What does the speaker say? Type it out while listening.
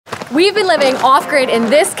We've been living off-grid in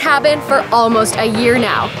this cabin for almost a year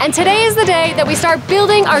now. And today is the day that we start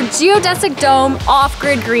building our geodesic dome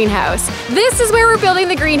off-grid greenhouse. This is where we're building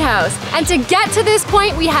the greenhouse. And to get to this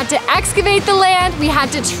point, we had to excavate the land, we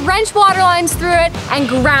had to trench water lines through it, and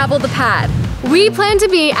gravel the pad. We plan to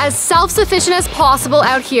be as self-sufficient as possible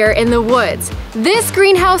out here in the woods. This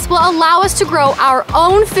greenhouse will allow us to grow our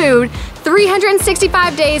own food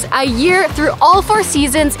 365 days a year through all 4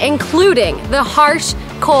 seasons, including the harsh,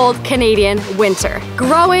 cold Canadian winter.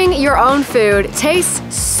 Growing your own food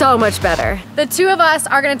tastes so much better. The two of us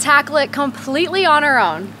are gonna tackle it completely on our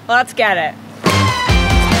own. Let's get it.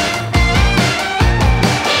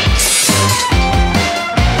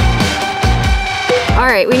 All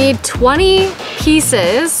right, we need 20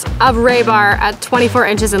 pieces of rebar at 24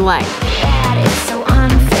 inches in length.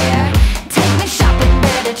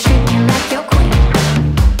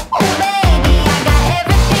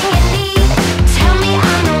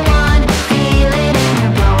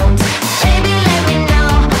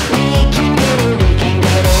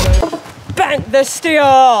 The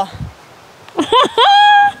steel.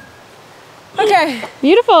 Okay.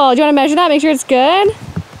 Beautiful. Do you want to measure that? Make sure it's good?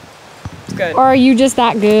 It's good. Or are you just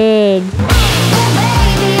that good?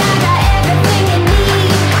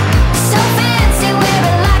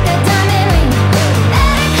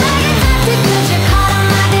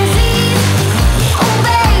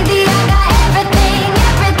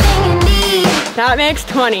 That makes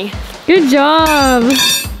 20. Good job.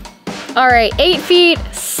 All right, 8 feet,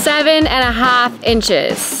 7.5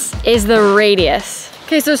 inches is the radius.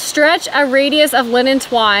 Okay, so stretch a radius of linen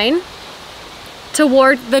twine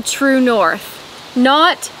toward the true north,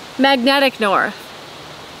 not magnetic north.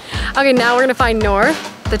 Okay, now we're gonna find north,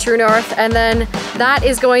 the true north, and then that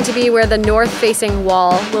is going to be where the north facing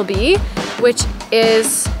wall will be, which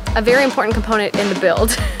is a very important component in the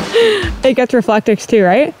build. It gets reflectors too,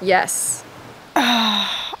 right? Yes.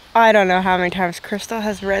 I don't know how many times Crystal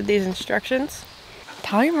has read these instructions.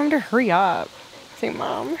 Tell your mom to hurry up. Say,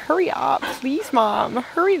 Mom, hurry up. Please, Mom.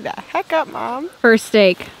 Hurry the heck up, Mom. First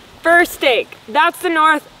stake. First stake. That's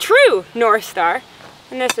the true North Star.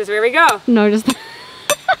 And this is where we go. No, just the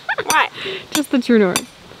What? just the true north.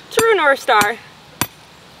 True North Star.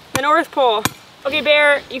 The North Pole. Okay,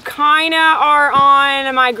 Bear, you kinda are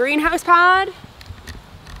on my greenhouse pad.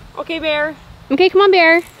 Okay, Bear. Okay, come on,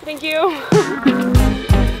 Bear. Thank you.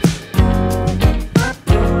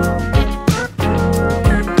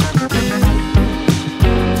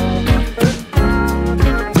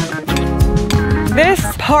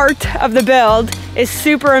 This part of the build is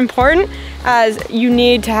super important, as you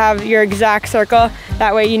need to have your exact circle.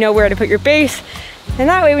 That way you know where to put your base. And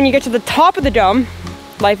that way when you get to the top of the dome,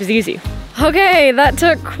 life is easy. Okay, that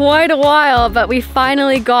took quite a while, but we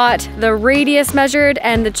finally got the radius measured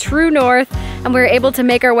and the true north, and we were able to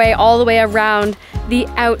make our way all the way around the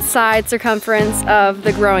outside circumference of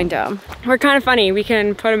the growing dome. We're kind of funny. We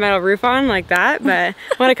can put a metal roof on like that, but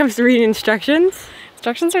when it comes to reading instructions,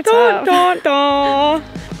 instructions are tough. All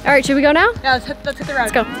right, should we go now? Yeah, let's hit the road.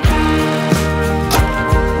 Let's go.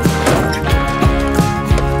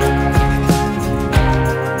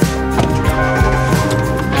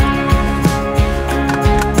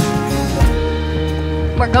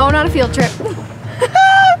 We're going on a field trip.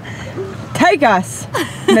 Take us,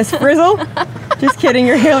 Miss Frizzle. Just kidding,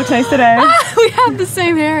 your hair looks nice today. We have the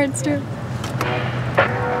same hair, it's true.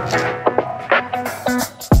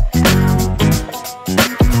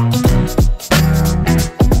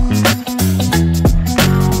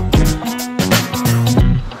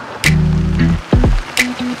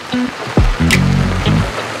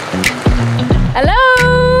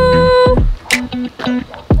 Hello?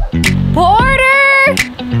 Porter!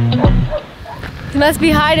 He must be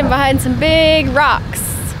hiding behind some big rocks.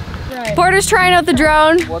 Right. Porter's trying out the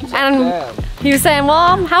drone, and he was saying,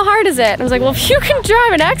 well, how hard is it? And I was like, well, if you can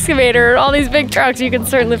drive an excavator and all these big trucks, you can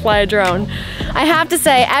certainly fly a drone. I have to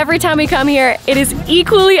say, every time we come here, it is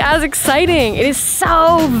equally as exciting. It is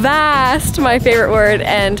so vast, my favorite word,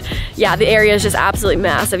 and yeah, the area is just absolutely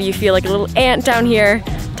massive. You feel like a little ant down here,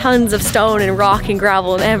 tons of stone and rock and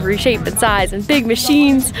gravel in every shape and size, and big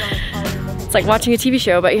machines. It's like watching a TV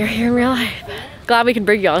show, but you're here in real life. Glad we can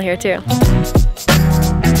bring you all here too.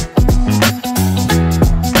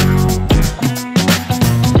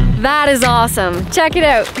 That is awesome. Check it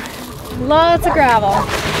out. Lots of gravel.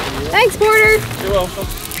 Thanks, Porter. You're welcome.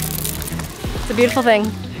 It's a beautiful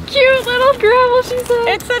thing. Cute little gravel, she said.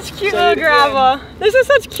 It's such cute little gravel. This is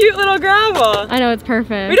such cute little gravel. I know, it's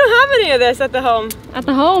perfect. We don't have any of this at the home. At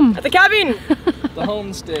the home. At the cabin. The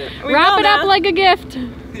homestead. Wrap it up like a gift.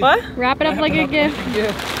 What? Wrap it up like a gift.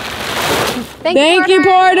 Thank you,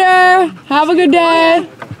 Porter. Have a good day.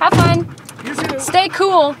 Have fun. You too. Stay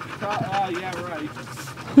cool. Yeah, right.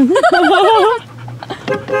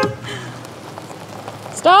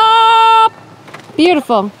 Stop!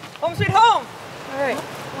 Beautiful. Home sweet home. All right.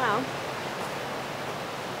 Wow.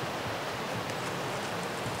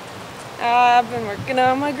 I've been working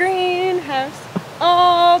on my greenhouse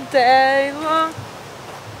all day long,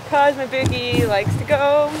 cause my boogie likes to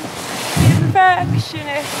go. He's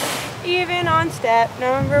perfectionist, even on step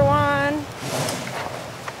number 1,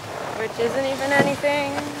 which isn't even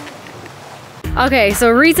anything. Okay,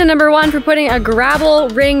 so reason number 1 for putting a gravel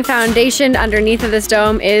ring foundation underneath of this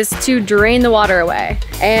dome is to drain the water away.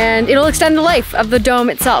 And it'll extend the life of the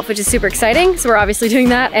dome itself, which is super exciting. So we're obviously doing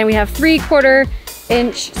that, and we have 3/4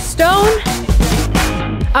 inch stone.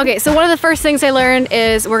 Okay, so one of the first things I learned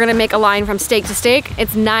is we're gonna make a line from stake to stake.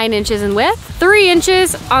 It's 9 inches in width, 3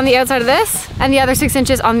 inches on the outside of this, and the other 6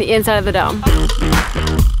 inches on the inside of the dome.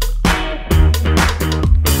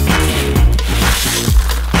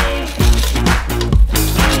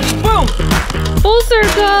 Boom! Full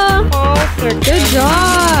circle! Full circle. Good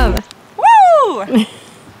job! Woo!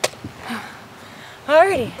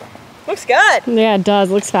 Alrighty. Looks good. Yeah, it does.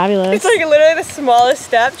 Looks fabulous. It's like literally the smallest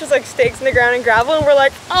step, just like stakes in the ground and gravel, and we're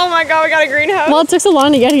like, oh my god, we got a greenhouse. Well, it took so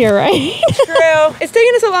long to get here, right? True. It's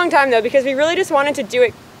taken us a long time though, because we really just wanted to do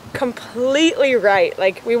it completely right.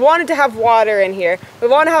 Like, we wanted to have water in here. We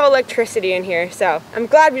want to have electricity in here. So I'm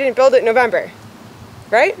glad we didn't build it in November.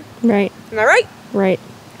 Right? Right. Am I right? Right.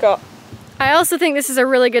 Cool. I also think this is a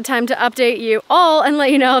really good time to update you all and let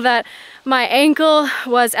you know that my ankle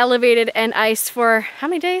was elevated and iced for how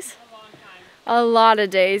many days? A lot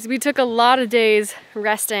of days. We took a lot of days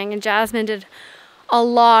resting, and Jasmine did a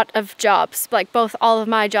lot of jobs, like both all of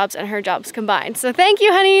my jobs and her jobs combined. So thank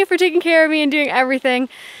you, honey, for taking care of me and doing everything.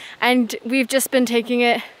 And we've just been taking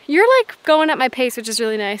it, you're like going at my pace, which is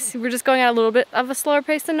really nice. We're just going at a little bit of a slower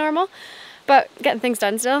pace than normal, but getting things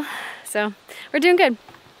done still. So we're doing good.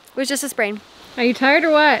 It was just a sprain. Are you tired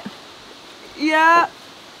or what? Yeah.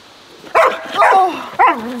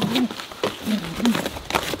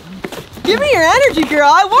 Give me your energy, girl.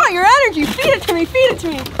 I want your energy. Feed it to me. Feed it to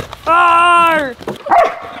me. Arr.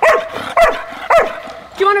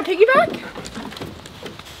 Do you want a piggyback?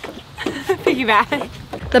 Piggyback.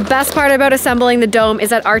 The best part about assembling the dome is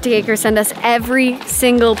that Arctic Acres send us every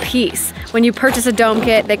single piece. When you purchase a dome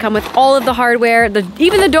kit, they come with all of the hardware,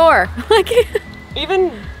 even the door.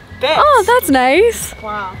 Even bits. Oh, that's nice.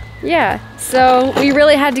 Wow. Yeah, so we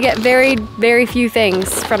really had to get very, very few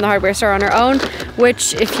things from the hardware store on our own,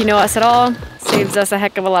 which, if you know us at all, saves us a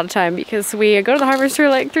heck of a lot of time because we go to the hardware store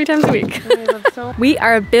like 3 times a week. We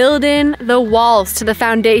are building the walls to the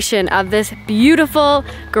foundation of this beautiful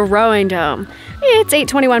growing dome. It's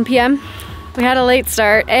 8:21 p.m. We had a late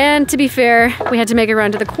start, and to be fair, we had to make a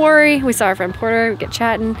run to the quarry. We saw our friend Porter, we get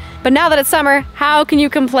chatting. But now that it's summer, how can you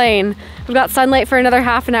complain? We've got sunlight for another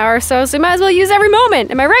half an hour or so, so we might as well use every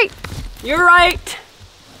moment. Am I right? You're right.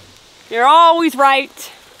 You're always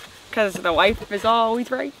right. Because the wife is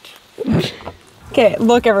always right. Okay,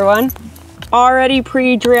 look everyone. Already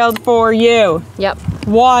pre-drilled for you. Yep.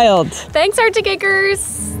 Wild. Thanks, Arctic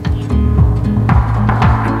Acres.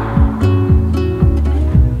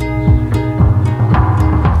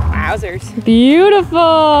 Wowzers.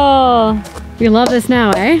 Beautiful. You love this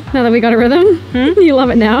now, eh? Now that we got a rhythm? You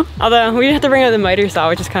love it now? Although we didn't have to bring out the miter saw,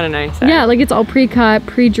 which is kind of nice. Yeah, like it's all pre-cut,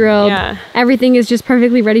 pre-drilled. Yeah. Everything is just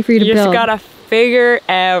perfectly ready for you to build. You just gotta figure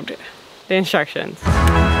out the instructions.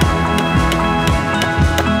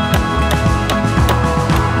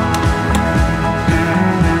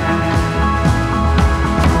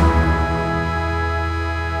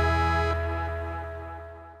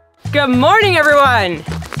 Good morning, everyone.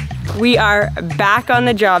 We are back on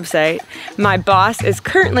the job site. My boss is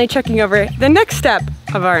currently checking over the next step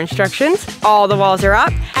of our instructions. All the walls are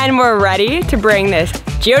up, and we're ready to bring this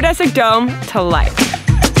geodesic dome to life.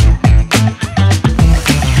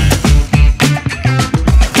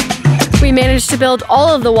 We managed to build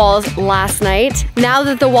all of the walls last night. Now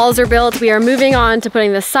that the walls are built, we are moving on to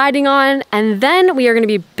putting the siding on, and then we are going to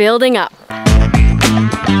be building up.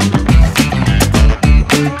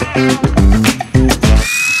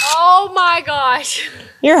 Oh my gosh.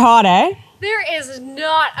 You're hot, eh? There is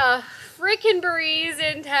not a freaking breeze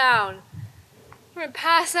in town. I'm gonna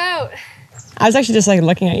pass out. I was actually just like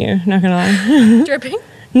looking at you, not gonna lie. Dripping?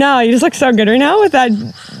 No, you just look so good right now with that,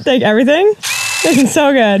 like everything. Looking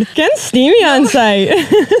so good. Getting steamy on site.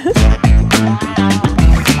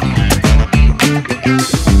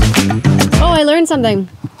 Oh, I learned something.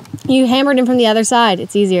 You hammered him from the other side.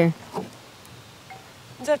 It's easier.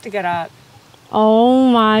 Just have to get up. Oh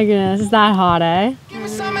my goodness, is that hot, eh? Give me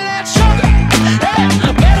some of that sugar.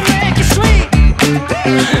 Hey, better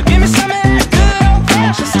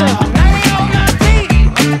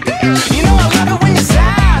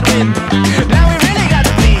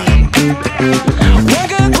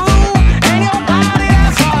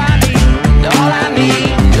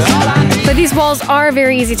These walls are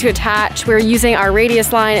very easy to attach. We're using our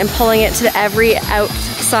radius line and pulling it to every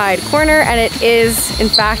outside corner, and it is in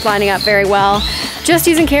fact lining up very well. Just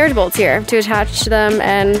using carriage bolts here to attach to them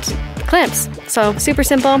and clamps. So super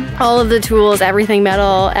simple. All of the tools, everything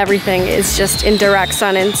metal, everything is just in direct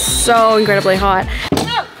sun and so incredibly hot.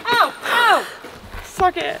 Ow, ow, ow!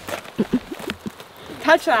 Suck it.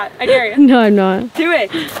 Touch that, I dare you. No, I'm not. Do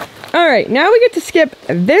it. All right, now we get to skip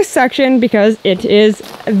this section because it is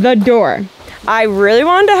the door. I really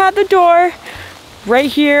wanted to have the door right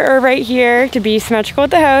here or right here to be symmetrical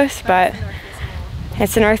with the house, but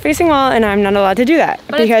it's a north-facing wall and I'm not allowed to do that.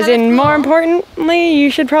 But because more importantly,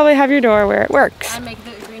 you should probably have your door where it works. And make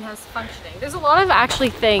the greenhouse functioning. There's a lot of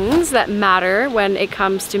actually things that matter when it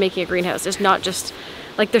comes to making a greenhouse. It's not just,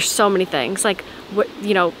 like there's so many things, like what,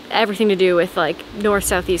 you know, everything to do with like north,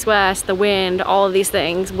 south, east, west, the wind, all of these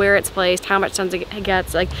things, where it's placed, how much sun it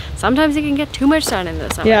gets. Like sometimes it can get too much sun in the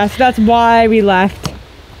summer. Yeah, so that's why we left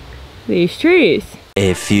these trees.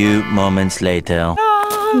 A few moments later.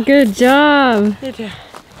 Good job. You too.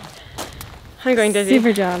 I'm going dizzy.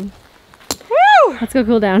 Super job. Woo! Let's go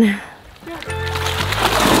cool down. Woo!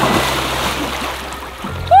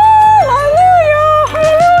 Hallelujah!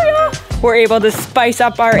 Hallelujah! We're able to spice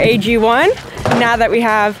up our AG1 now that we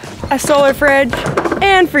have a solar fridge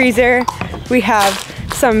and freezer. We have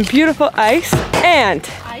some beautiful ice and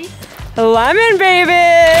lemon, baby!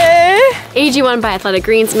 AG1 by Athletic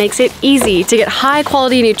Greens makes it easy to get high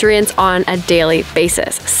quality nutrients on a daily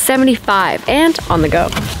basis. 75 and on the go.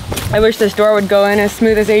 I wish this door would go in as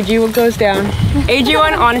smooth as AG1 goes down.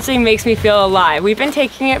 AG1 honestly makes me feel alive. We've been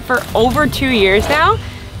taking it for over 2 years now,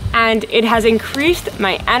 and it has increased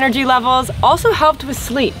my energy levels, also helped with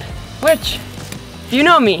sleep, which, if you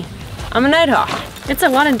know me, I'm a night hawk. It's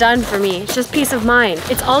a one and done for me. It's just peace of mind.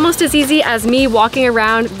 It's almost as easy as me walking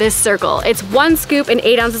around this circle. It's 1 scoop and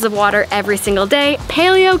 8 ounces of water every single day,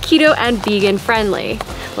 paleo, keto, and vegan friendly.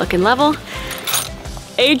 Look and level.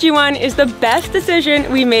 AG1 is the best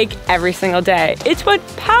decision we make every single day. It's what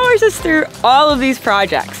powers us through all of these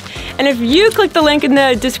projects. And if you click the link in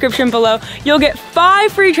the description below, you'll get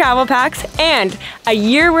 5 free travel packs and a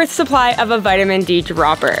year worth supply of a vitamin D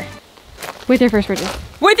dropper. With your first purchase.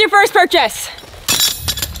 With your first purchase.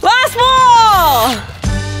 Last wall!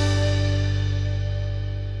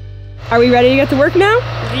 Are we ready to get to work now?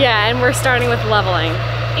 Yeah, and we're starting with leveling.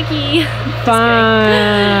 Icky.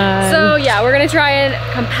 Fun. So yeah, we're gonna try and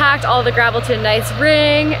compact all the gravel to a nice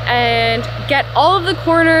ring and get all of the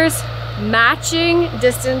corners matching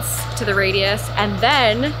distance to the radius, and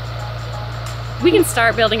then we can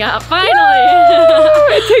start building up, finally!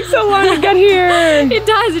 It takes so long to get here. It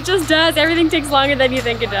does, it just does. Everything takes longer than you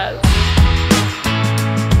think it does.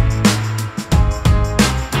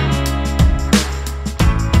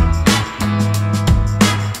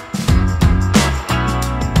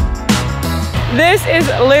 This is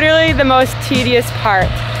literally the most tedious part.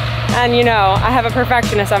 And you know, I have a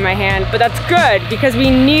perfectionist on my hand, but that's good because we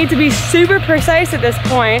need to be super precise at this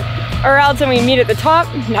point, or else when we meet at the top,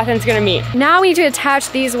 nothing's gonna meet. Now we need to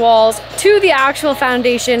attach these walls to the actual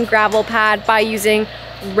foundation gravel pad by using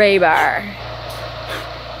rebar.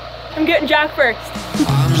 I'm getting Jack first.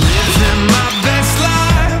 I'm living my best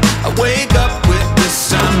life. I wake up with the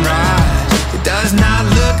sunrise. It does not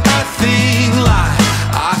look a thing like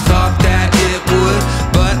I thought that it would,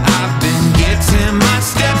 but I've been getting my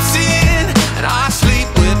steps in, and I sleep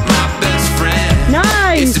with my best friend.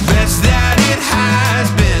 Nice! It's the best that it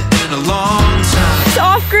has been in a long time. This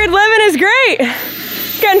off-grid living is great.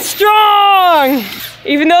 Getting strong.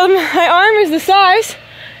 Even though my arm is the size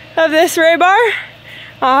of this rebar,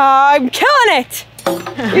 I'm killing it.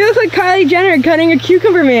 You look like Kylie Jenner cutting a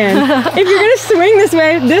cucumber man. If you're gonna swing this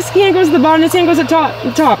way, this hand goes to the bottom, this hand goes to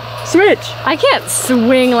the top. Switch. I can't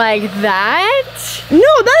swing like that. No,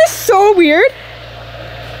 that is so weird.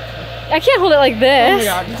 I can't hold it like this. Oh my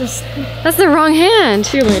god, just That's the wrong hand.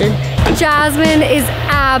 see you later. Jasmine is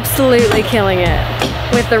absolutely killing it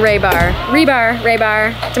with the rebar. Rebar,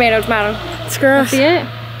 tomato, tomato. It's gross. See it?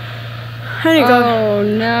 I need to go. Oh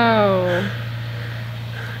no.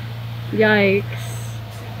 Yikes.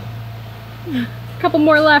 Couple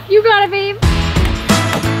more left. You got it, babe.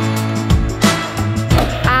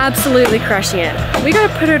 Absolutely crushing it. We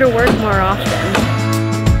gotta put her to work more often.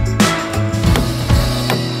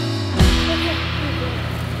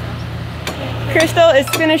 Crystal is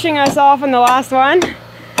finishing us off on the last one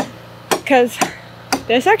because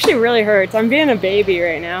this actually really hurts. I'm being a baby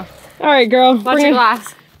right now. All right, girl. Watch your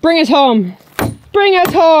glass. Bring us home. Bring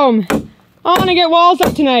us home. I want to get walls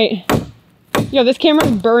up tonight. Yo, this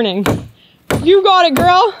camera's burning. You got it,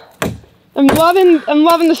 girl. I'm loving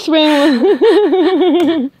the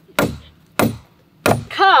swing.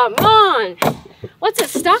 come on. What's it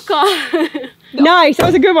stuck on? Nice, that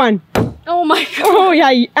was a good one. Oh my God. Oh yeah,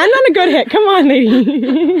 and on a good hit. Come on,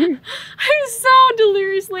 lady. I'm so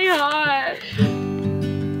deliriously hot.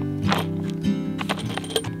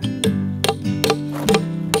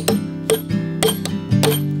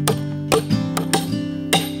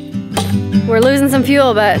 We're losing some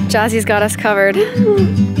fuel, but Jassie's got us covered.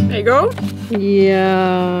 There you go.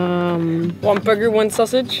 Yum. One burger, one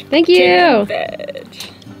sausage. Thank you. Chicken, veg.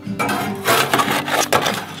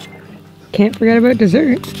 Can't forget about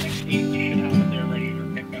dessert.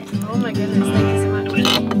 Oh my goodness, thank you so much.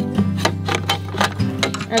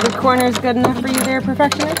 Are the corners good enough for you there,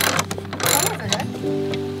 perfectionist?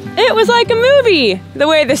 It was like a movie, the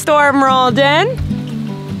way the storm rolled in.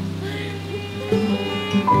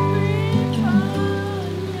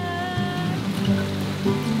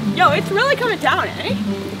 Yo, it's really coming down, eh?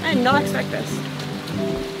 I did not expect this.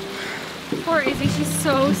 Poor Izzy, she's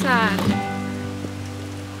so sad.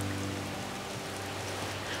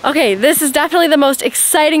 Okay, this is definitely the most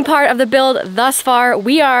exciting part of the build thus far.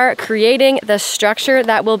 We are creating the structure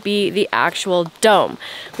that will be the actual dome.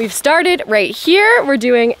 We've started right here. We're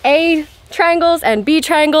doing A triangles and B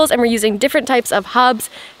triangles, and we're using different types of hubs,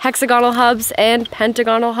 hexagonal hubs and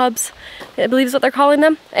pentagonal hubs, I believe is what they're calling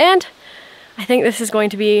them. And I think this is going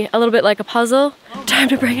to be a little bit like a puzzle. Time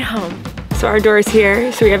to bring it home. So our door is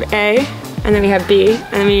here. So we have A, and then we have B,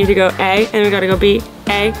 and then we need to go A, and then we gotta go B,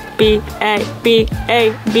 A, B, A, B,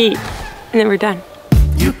 A, B, and then we're done.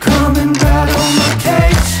 You come and rattle my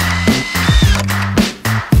cage.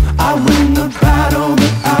 I win the battle,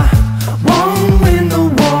 but I won't win the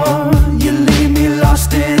war. You leave me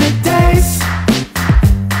lost in a daze.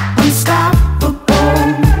 Unstoppable,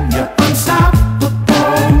 you're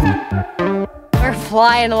unstoppable. We're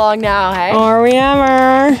flying along now, hey? Are we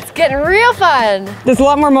ever? It's getting real fun. There's a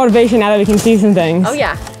lot more motivation now that we can see some things. Oh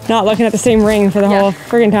yeah. Not looking at the same ring for the whole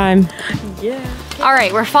friggin' time. Yeah. All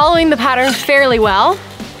right, we're following the pattern fairly well.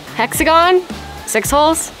 Hexagon, 6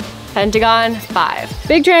 holes, pentagon, 5.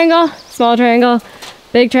 Big triangle, small triangle,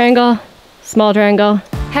 big triangle, small triangle.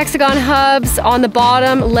 Hexagon hubs on the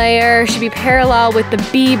bottom layer should be parallel with the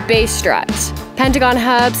B base strut. Pentagon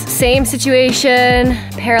hubs, same situation,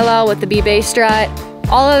 parallel with the B base strut.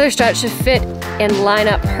 All other struts should fit and line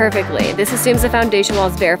up perfectly. This assumes the foundation wall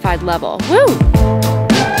is verified level. Woo!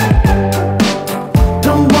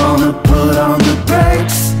 Don't wanna put on the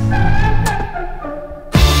brakes.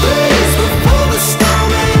 Raise before the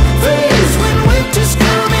storm and freeze when winter's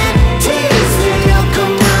coming. Tease me, I'll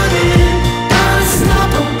come running.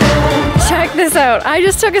 Unstoppable. Check this out. I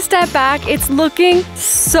just took a step back. It's looking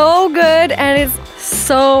so good and it's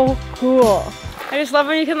so cool. I just love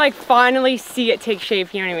when you can like finally see it take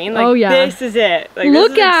shape, you know what I mean? Like, Oh, yeah. this is it. Like,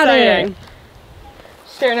 Look this is at exciting. it.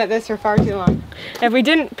 Staring at this for far too long. If we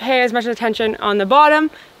didn't pay as much attention on the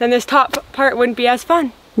bottom, then this top part wouldn't be as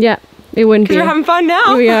fun. Yeah, it wouldn't be. Because we're having fun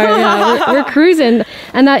now. We are, yeah. We're cruising.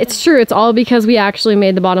 And that it's true. It's all because we actually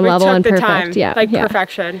made the bottom We level took and the perfect. time, Yeah. like yeah.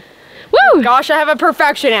 perfection. Woo! Gosh, I have a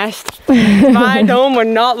perfectionist. My dome would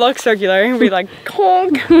not look circular. It'd be like,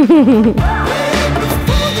 conk.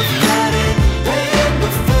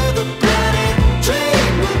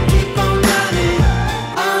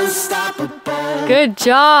 Good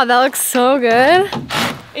job. That looks so good.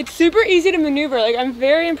 It's super easy to maneuver. Like, I'm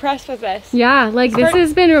very impressed with this. Yeah, like this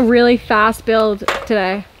has been a really fast build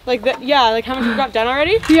today. Like, yeah, like how much we've got done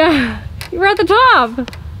already? Yeah. We're at the top.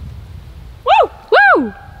 Woo!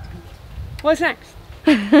 Woo! What's next?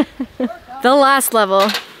 The last level.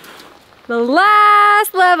 The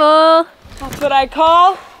last level. That's what I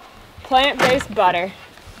call plant-based butter.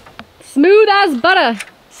 Smooth as butter.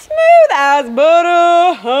 Smooth as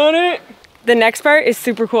butter, honey. The next part is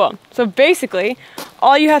super cool. So basically,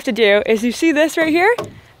 all you have to do is, you see this right here?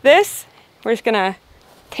 This, we're just gonna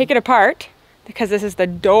take it apart because this is the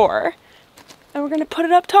door, and we're gonna put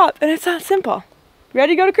it up top, and it's that simple.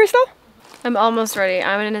 Ready to go to Crystal? I'm almost ready.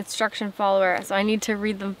 I'm an instruction follower, so I need to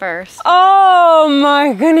read them first. Oh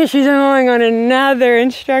my goodness, she's going on another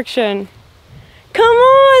instruction. Come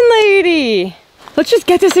on, lady. Let's just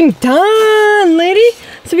get this thing done, lady,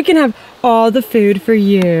 so we can have all the food for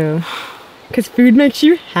you. Because food makes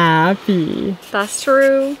you happy. That's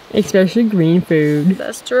true. Especially green food.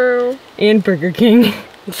 That's true. And Burger King.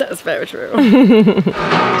 That's very true.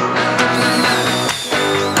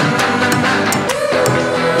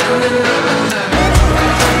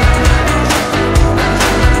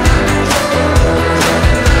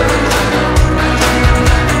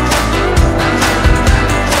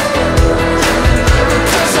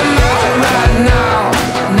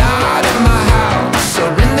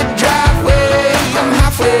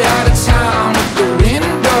 Out of town with the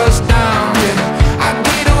wind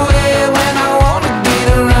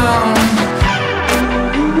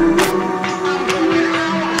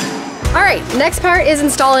next part is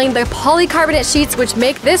installing the polycarbonate sheets which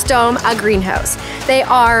make this dome a greenhouse. They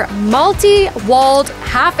are multi-walled,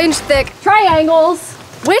 half-inch thick triangles,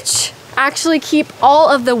 which actually keep all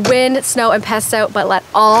of the wind, snow, and pests out, but let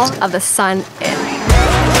all of the sun in.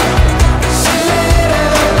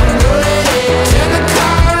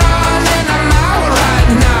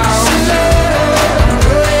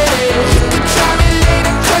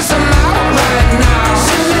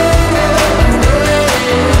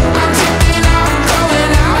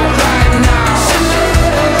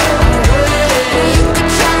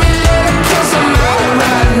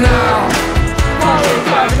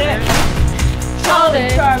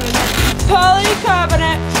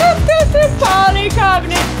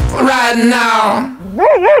 Polycarbonate right now.